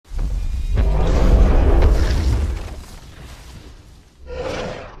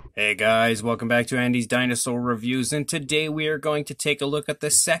Hey guys, welcome back to Andy's Dinosaur Reviews, and today we are going to take a look at the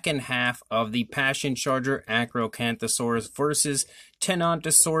second half of the Passion Charger Acrocanthosaurus versus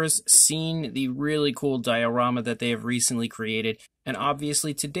Tenontosaurus, seeing the really cool diorama that they have recently created. And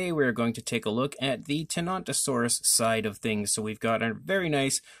obviously today we are going to take a look at the Tenontosaurus side of things. So we've got a very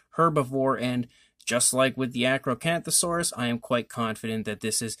nice herbivore, and just like with the Acrocanthosaurus, I am quite confident that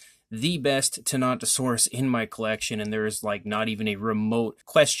this is the best Tenontosaurus in my collection, and there is like not even a remote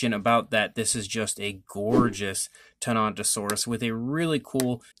question about that. This is just a gorgeous Tenontosaurus with a really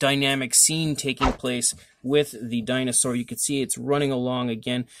cool dynamic scene taking place with the dinosaur. You can see it's running along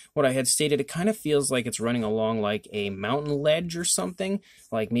again. What I had stated, it kind of feels like it's running along like a mountain ledge or something.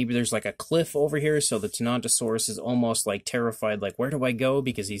 Like maybe there's like a cliff over here, so the Tenontosaurus is almost like terrified, like where do I go?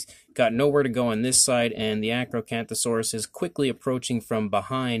 Because he's got nowhere to go on this side, and the Acrocanthosaurus is quickly approaching from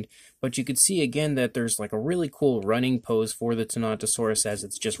behind. But you could see again that there's like a really cool running pose for the Tenontosaurus as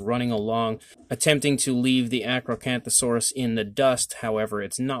it's just running along, attempting to leave the Acrocanthosaurus in the dust. However,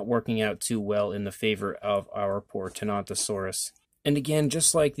 it's not working out too well in the favor of our poor Tenontosaurus. And again,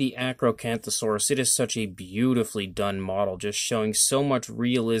 just like the Acrocanthosaurus, it is such a beautifully done model, just showing so much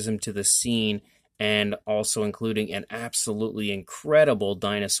realism to the scene, and also including an absolutely incredible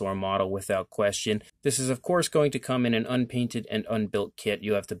dinosaur model without question. This is of course going to come in an unpainted and unbuilt kit.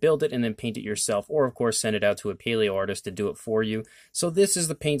 You have to build it and then paint it yourself, or of course send it out to a paleo artist to do it for you. So this is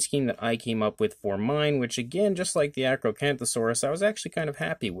the paint scheme that I came up with for mine, which again, just like the Acrocanthosaurus, I was actually kind of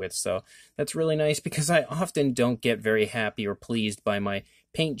happy with. So that's really nice because I often don't get very happy or pleased by my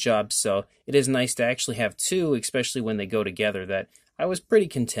paint jobs. So it is nice to actually have two, especially when they go together, that I was pretty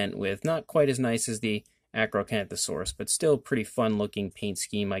content with. Not quite as nice as the Acrocanthosaurus, but still pretty fun looking paint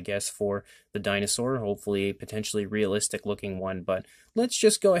scheme, I guess, for the dinosaur. Hopefully a potentially realistic looking one. But let's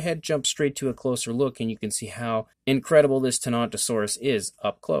just go ahead, jump straight to a closer look, and you can see how incredible this Tenontosaurus is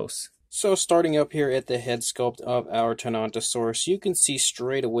up close. So starting up here at the head sculpt of our Tenontosaurus, you can see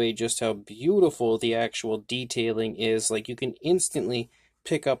straight away just how beautiful the actual detailing is. Like, you can instantly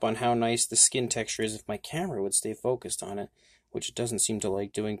pick up on how nice the skin texture is if my camera would stay focused on it, which it doesn't seem to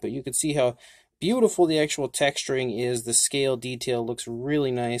like doing, but you can see how beautiful the actual texturing is. The scale detail looks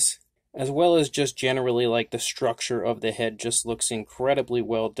really nice, as well as just generally like the structure of the head just looks incredibly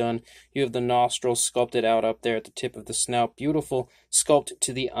well done. You have the nostrils sculpted out up there at the tip of the snout. Beautiful sculpt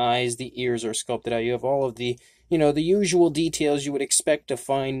to the eyes. The ears are sculpted out. You have all of the, the usual details you would expect to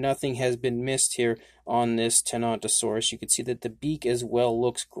find. Nothing has been missed here on this Tenontosaurus. You can see that the beak as well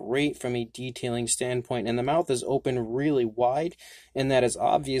looks great from a detailing standpoint, and the mouth is open really wide, and that is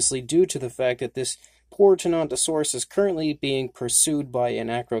obviously due to the fact that this poor Tenontosaurus is currently being pursued by an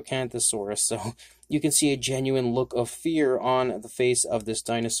Acrocanthosaurus. So you can see a genuine look of fear on the face of this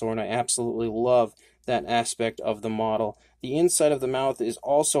dinosaur, and I absolutely love that aspect of the model. The inside of the mouth is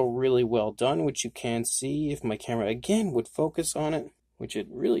also really well done, which you can see if my camera again would focus on it, which it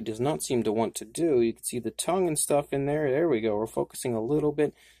really does not seem to want to do. You can see the tongue and stuff in there. There we go. We're focusing a little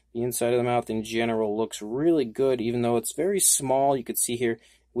bit. The inside of the mouth in general looks really good, even though it's very small. You can see here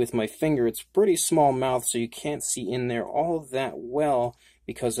with my finger, it's pretty small mouth, so you can't see in there all that well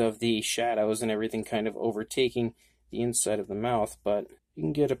because of the shadows and everything kind of overtaking the inside of the mouth, but you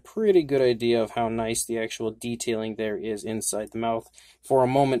can get a pretty good idea of how nice the actual detailing there is inside the mouth for a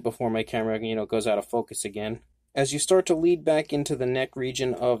moment before my camera, goes out of focus again. As you start to lead back into the neck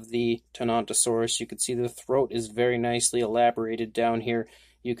region of the Tenontosaurus, you can see the throat is very nicely elaborated down here.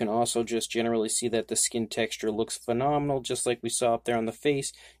 You can also just generally see that the skin texture looks phenomenal, just like we saw up there on the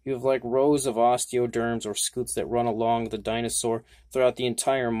face. You have like rows of osteoderms or scutes that run along the dinosaur throughout the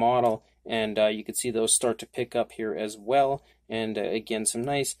entire model, and you can see those start to pick up here as well. And again, some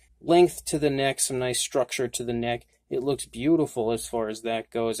nice length to the neck, some nice structure to the neck. It looks beautiful as far as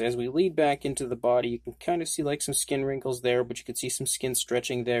that goes. As we lead back into the body, you can kind of see like some skin wrinkles there, but you can see some skin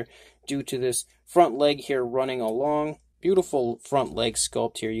stretching there due to this front leg here running along. Beautiful front leg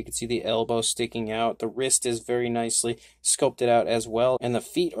sculpt here. You can see the elbow sticking out. The wrist is very nicely sculpted out as well. And the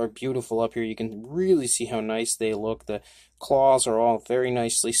feet are beautiful up here. You can really see how nice they look. The claws are all very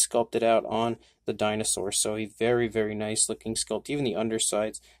nicely sculpted out on the dinosaur. So a very, very nice looking sculpt. Even the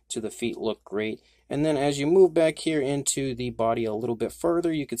undersides to the feet look great. And then as you move back here into the body a little bit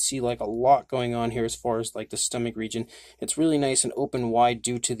further, you can see like a lot going on here as far as like the stomach region. It's really nice and open wide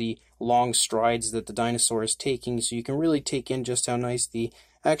due to the long strides that the dinosaur is taking. So you can really take in just how nice the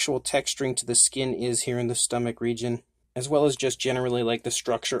actual texturing to the skin is here in the stomach region, as well as just generally like the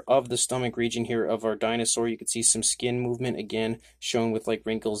structure of the stomach region here of our dinosaur. You can see some skin movement again shown with like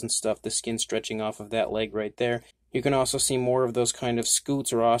wrinkles and stuff, the skin stretching off of that leg right there. You can also see more of those kind of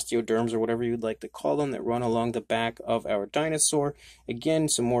scutes or osteoderms or whatever you'd like to call them that run along the back of our dinosaur. Again,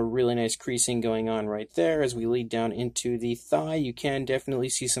 some more really nice creasing going on right there. As we lead down into the thigh, you can definitely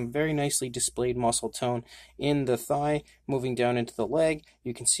see some very nicely displayed muscle tone in the thigh. Moving down into the leg,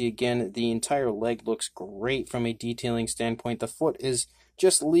 you can see again the entire leg looks great from a detailing standpoint. The foot is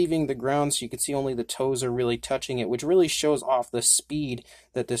just leaving the ground, so you can see only the toes are really touching it, which really shows off the speed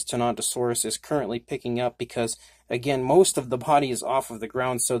that this Tenontosaurus is currently picking up, because again, most of the body is off of the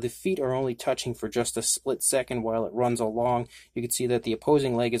ground, so the feet are only touching for just a split second while it runs along. You can see that the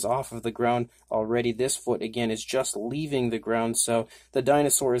opposing leg is off of the ground already. This foot, again, is just leaving the ground, so the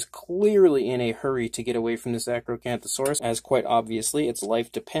dinosaur is clearly in a hurry to get away from this Acrocanthosaurus, as quite obviously its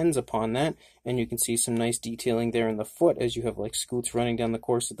life depends upon that. And you can see some nice detailing there in the foot, as you have like scoots running down the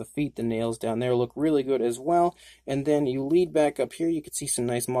course of the feet. The nails down there look really good as well. And then you lead back up here, you can see some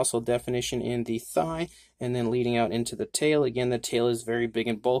nice muscle definition in the thigh, and then leading out into the tail. Again, the tail is very big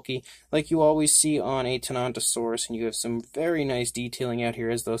and bulky, like you always see on a Tenontosaurus, and you have some very nice detailing out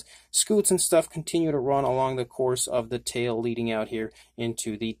here as those scoots and stuff continue to run along the course of the tail, leading out here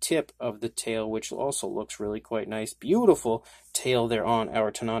into the tip of the tail, which also looks really quite nice. Beautiful tail there on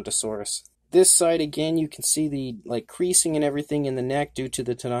our Tenontosaurus. This side, again, you can see the creasing and everything in the neck due to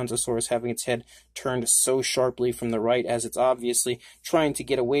the Tenontosaurus having its head turned so sharply from the right, as it's obviously trying to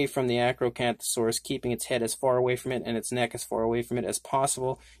get away from the Acrocanthosaurus, keeping its head as far away from it and its neck as far away from it as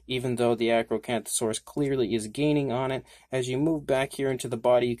possible, even though the Acrocanthosaurus clearly is gaining on it. As you move back here into the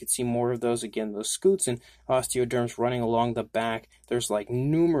body, you can see more of those, again, those scutes and osteoderms running along the back. There's like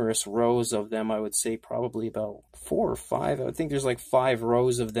numerous rows of them. I would say probably about 4 or 5. I would think there's like 5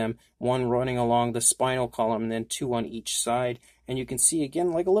 rows of them, one running along the spinal column and then 2 on each side. And you can see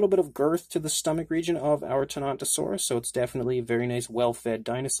again like a little bit of girth to the stomach region of our Tenontosaurus, so it's definitely a very nice well-fed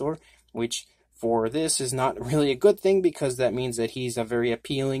dinosaur, which for this is not really a good thing, because that means that he's a very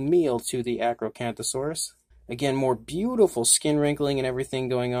appealing meal to the Acrocanthosaurus. Again, more beautiful skin wrinkling and everything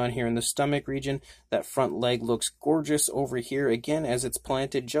going on here in the stomach region. That front leg looks gorgeous over here, again, as it's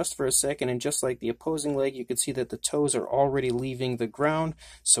planted just for a second, and just like the opposing leg, you can see that the toes are already leaving the ground,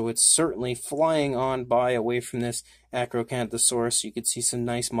 so it's certainly flying on by away from this Acrocanthosaurus. You can see some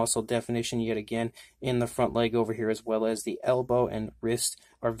nice muscle definition yet again in the front leg over here, as well as the elbow and wrist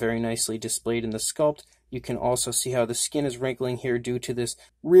are very nicely displayed in the sculpt. You can also see how the skin is wrinkling here due to this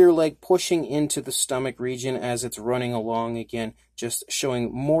rear leg pushing into the stomach region as it's running along, again, just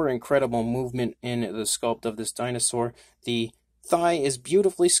showing more incredible movement in the sculpt of this dinosaur. The thigh is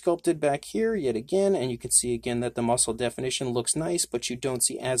beautifully sculpted back here yet again, and you can see again that the muscle definition looks nice, but you don't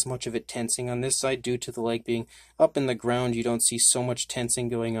see as much of it tensing on this side due to the leg being up in the ground. You don't see so much tensing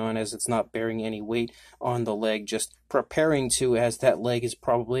going on, as it's not bearing any weight on the leg, just preparing to, as that leg is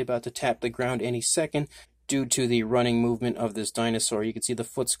probably about to tap the ground any second due to the running movement of this dinosaur. You can see the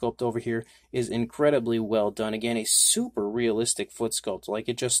foot sculpt over here is incredibly well done. Again, a super realistic foot sculpt. Like,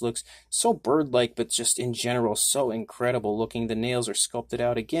 it just looks so bird-like, but just in general so incredible looking. The nails are sculpted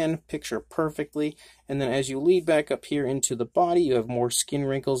out again, picture perfectly. And then as you lead back up here into the body, you have more skin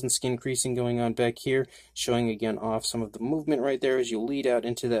wrinkles and skin creasing going on back here, showing again off some of the movement right there as you lead out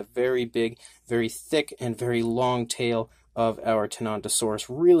into that very big, very thick, and very long tail of our Tenontosaurus.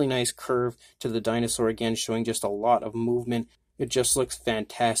 Really nice curve to the dinosaur, again showing just a lot of movement. It just looks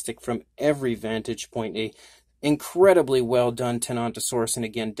fantastic from every vantage point. A incredibly well done Tenontosaurus, and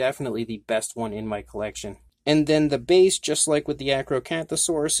again definitely the best one in my collection. And then the base, just like with the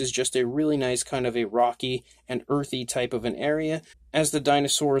Acrocanthosaurus, is just a really nice kind of a rocky and earthy type of an area, as the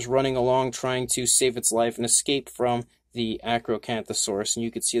dinosaur is running along trying to save its life and escape from the Acrocanthosaurus. And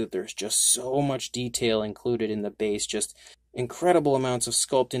you can see that there's just so much detail included in the base, just incredible amounts of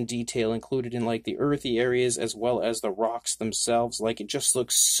sculpt and detail included in like the earthy areas as well as the rocks themselves. Like, it just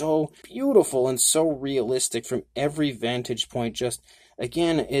looks so beautiful and so realistic from every vantage point. Just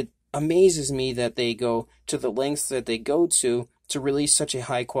again, it amazes me that they go to the lengths that they go to release such a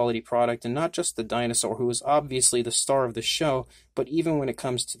high quality product, and not just the dinosaur, who is obviously the star of the show, but even when it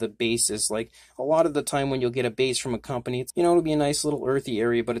comes to the bases. Like, a lot of the time when you'll get a base from a company, it's, it'll be a nice little earthy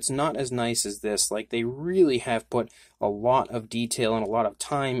area, but it's not as nice as this. Like, they really have put a lot of detail and a lot of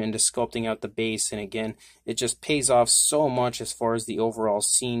time into sculpting out the base, and again, it just pays off so much as far as the overall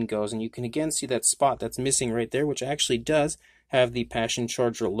scene goes. And you can again see that spot that's missing right there, which actually does have the Passion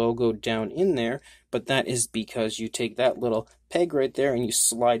Charger logo down in there, but that is because you take that little peg right there and you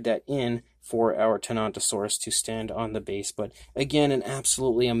slide that in for our Tenontosaurus to stand on the base. But again, an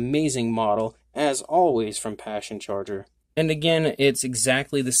absolutely amazing model, as always, from Passion Charger. And again, it's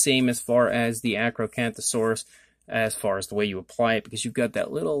exactly the same as far as the Acrocanthosaurus. as far as the way you apply it, because you've got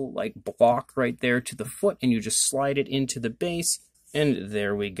that little like block right there to the foot, and you just slide it into the base, and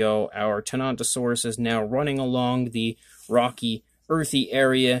there we go. Our Tenontosaurus is now running along the rocky, earthy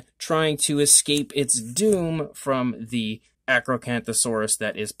area, trying to escape its doom from the Acrocanthosaurus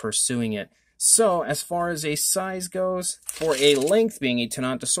that is pursuing it. So, as far as a size goes, for a length being a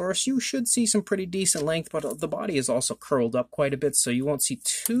Tenontosaurus, you should see some pretty decent length, but the body is also curled up quite a bit, so you won't see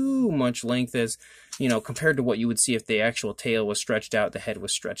too much length as, you know, compared to what you would see if the actual tail was stretched out, the head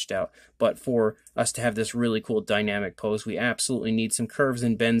was stretched out. But for us to have this really cool dynamic pose, we absolutely need some curves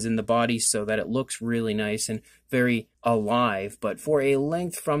and bends in the body so that it looks really nice and very alive. But for a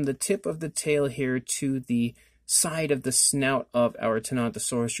length from the tip of the tail here to the side of the snout of our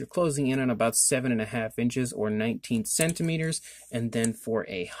Tenontosaurus, you're closing in on about 7.5 inches or 19 centimeters. And then for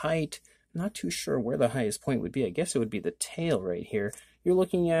a height, not too sure where the highest point would be. I guess it would be the tail right here. You're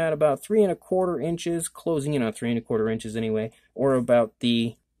looking at about 3.25 inches, closing in on 3.25 inches anyway, or about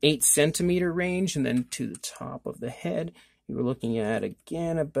the 8 centimeter range. And then to the top of the head, you were looking at,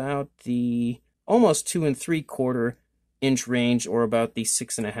 again, about the almost 2.75 inch range, or about the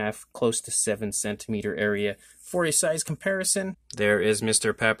 6.5, close to 7 centimeter area. For a size comparison, there is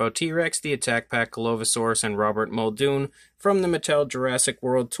Mr. Papo T-Rex, the Attack Pack Colovosaurus, and Robert Muldoon from the Mattel Jurassic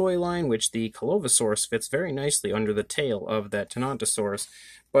World toy line, which the Colovosaurus fits very nicely under the tail of that Tenontosaurus.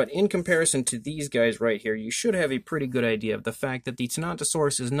 But in comparison to these guys right here, you should have a pretty good idea of the fact that the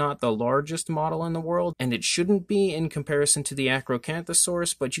Tenontosaurus is not the largest model in the world, and it shouldn't be in comparison to the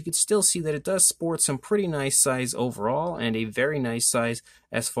Acrocanthosaurus, but you could still see that it does sport some pretty nice size overall, and a very nice size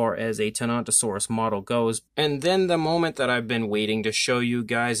as far as a Tenontosaurus model goes. And then the moment that I've been waiting to show you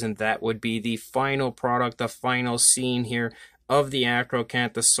guys, and that would be the final product, the final scene here of the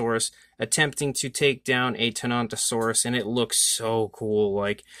Acrocanthosaurus attempting to take down a Tenontosaurus, and it looks so cool.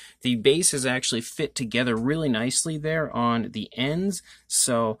 Like, the bases actually fit together really nicely there on the ends,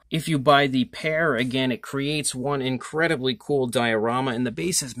 so if you buy the pair, again, it creates one incredibly cool diorama, and the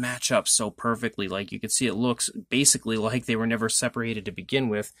bases match up so perfectly. Like, you can see it looks basically like they were never separated to begin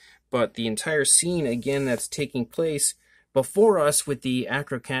with, but the entire scene, again, that's taking place before us with the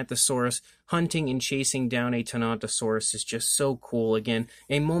Acrocanthosaurus hunting and chasing down a Tenontosaurus is just so cool. Again,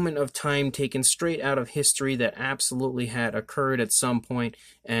 a moment of time taken straight out of history that absolutely had occurred at some point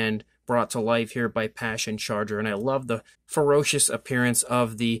and brought to life here by Passion Charger. And I love the ferocious appearance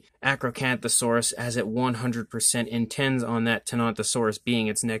of the Acrocanthosaurus as it 100% intends on that Tenontosaurus being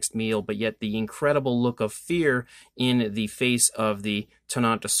its next meal, but yet the incredible look of fear in the face of the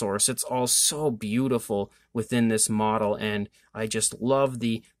Tenontosaurus. It's all so beautiful within this model, and I just love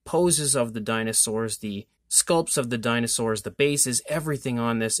the poses of the dinosaurs, the sculpts of the dinosaurs, the bases, everything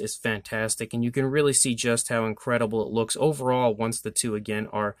on this is fantastic, and you can really see just how incredible it looks overall once the two again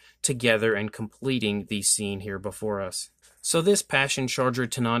are together and completing the scene here before us. So this Passion Charger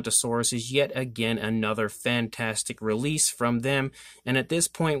Tenontosaurus is yet again another fantastic release from them, and at this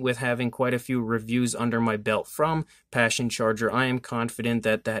point, with having quite a few reviews under my belt from Passion Charger, I am confident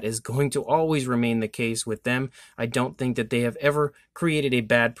that that is going to always remain the case with them. I don't think that they have ever created a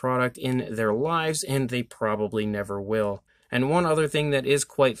bad product in their lives, and they probably never will. And one other thing that is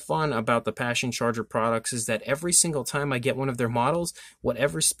quite fun about the Passion Charger products is that every single time I get one of their models,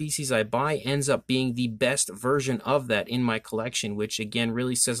 whatever species I buy ends up being the best version of that in my collection, which again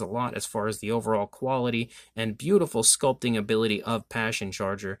really says a lot as far as the overall quality and beautiful sculpting ability of Passion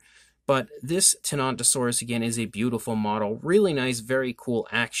Charger. But this Tenontosaurus, again, is a beautiful model. Really nice, very cool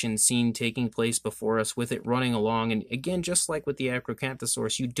action scene taking place before us with it running along. And again, just like with the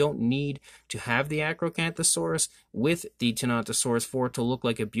Acrocanthosaurus, you don't need to have the Acrocanthosaurus with the Tenontosaurus for it to look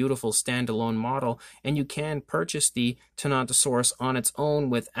like a beautiful standalone model. And you can purchase the Tenontosaurus on its own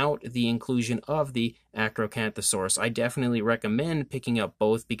without the inclusion of the Acrocanthosaurus. I definitely recommend picking up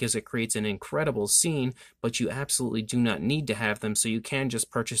both because it creates an incredible scene, but you absolutely do not need to have them, so you can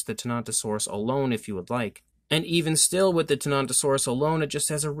just purchase the Tenontosaurus alone if you would like. And even still, with the Tenontosaurus alone, it just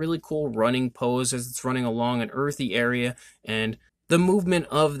has a really cool running pose as it's running along an earthy area, and the movement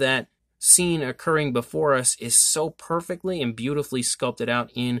of that scene occurring before us is so perfectly and beautifully sculpted out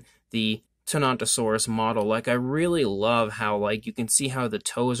in the Tenontosaurus model. Like, I really love how, like, you can see how the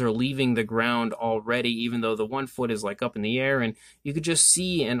toes are leaving the ground already, even though the one foot is like up in the air, and you could just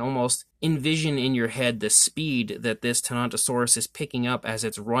see and almost envision in your head the speed that this Tenontosaurus is picking up as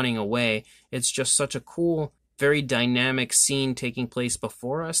it's running away. It's just such a cool, very dynamic scene taking place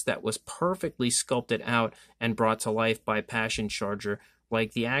before us that was perfectly sculpted out and brought to life by Passion Charger.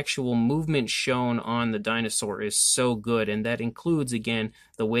 Like, the actual movement shown on the dinosaur is so good, and that includes, again,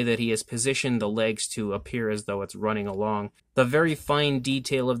 the way that he has positioned the legs to appear as though it's running along. The very fine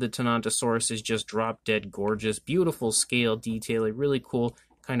detail of the Tenontosaurus is just drop-dead gorgeous. Beautiful scale detail, a really cool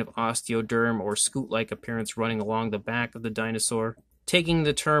kind of osteoderm or scoot-like appearance running along the back of the dinosaur. Taking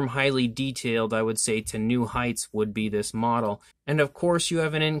the term highly detailed, I would say, to new heights would be this model. And of course, you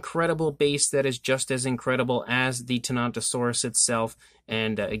have an incredible base that is just as incredible as the Tenontosaurus itself,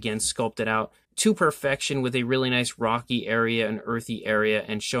 and again, sculpted out to perfection with a really nice rocky area and earthy area,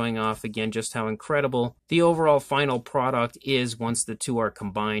 and showing off again just how incredible the overall final product is once the two are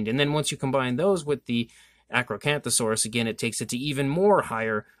combined. And then once you combine those with the Acrocanthosaurus, again, it takes it to even more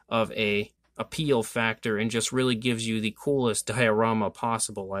higher of a appeal factor and just really gives you the coolest diorama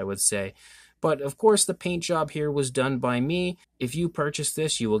possible, I would say. But of course, the paint job here was done by me. If you purchase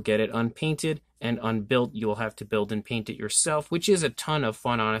this, you will get it unpainted and unbuilt. You will have to build and paint it yourself, which is a ton of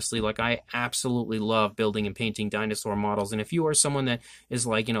fun, honestly. Like, I absolutely love building and painting dinosaur models. And if you are someone that is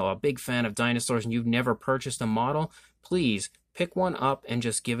like, a big fan of dinosaurs and you've never purchased a model, please pick one up and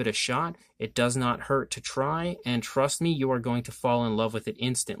just give it a shot. It does not hurt to try, and trust me, you are going to fall in love with it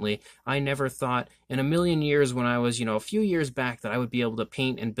instantly. I never thought in a million years when I was, a few years back, that I would be able to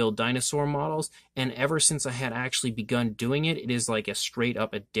paint and build dinosaur models, and ever since I had actually begun doing it, it is like a straight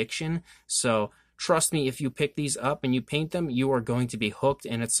up addiction. So trust me, if you pick these up and you paint them, you are going to be hooked,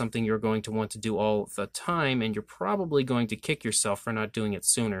 and it's something you're going to want to do all the time, and you're probably going to kick yourself for not doing it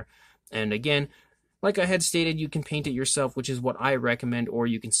sooner. And again, like I had stated, you can paint it yourself, which is what I recommend, or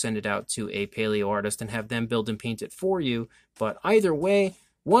you can send it out to a paleo artist and have them build and paint it for you. But either way,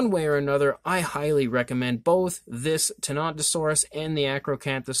 one way or another, I highly recommend both this Tenontosaurus and the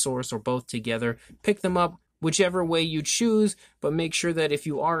Acrocanthosaurus, or both together. Pick them up whichever way you choose, but make sure that if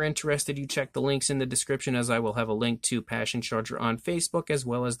you are interested, you check the links in the description, as I will have a link to Passion Charger on Facebook, as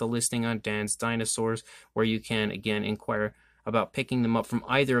well as the listing on Dan's Dinosaurs, where you can, again, inquire about picking them up from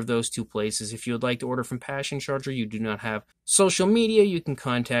either of those two places. If you would like to order from Passion Charger, you do not have social media, you can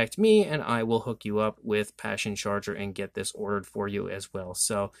contact me and I will hook you up with Passion Charger and get this ordered for you as well.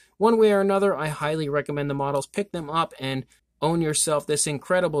 So one way or another, I highly recommend the models. Pick them up and own yourself this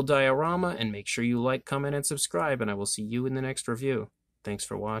incredible diorama, and make sure you like, comment, and subscribe, and I will see you in the next review. Thanks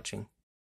for watching.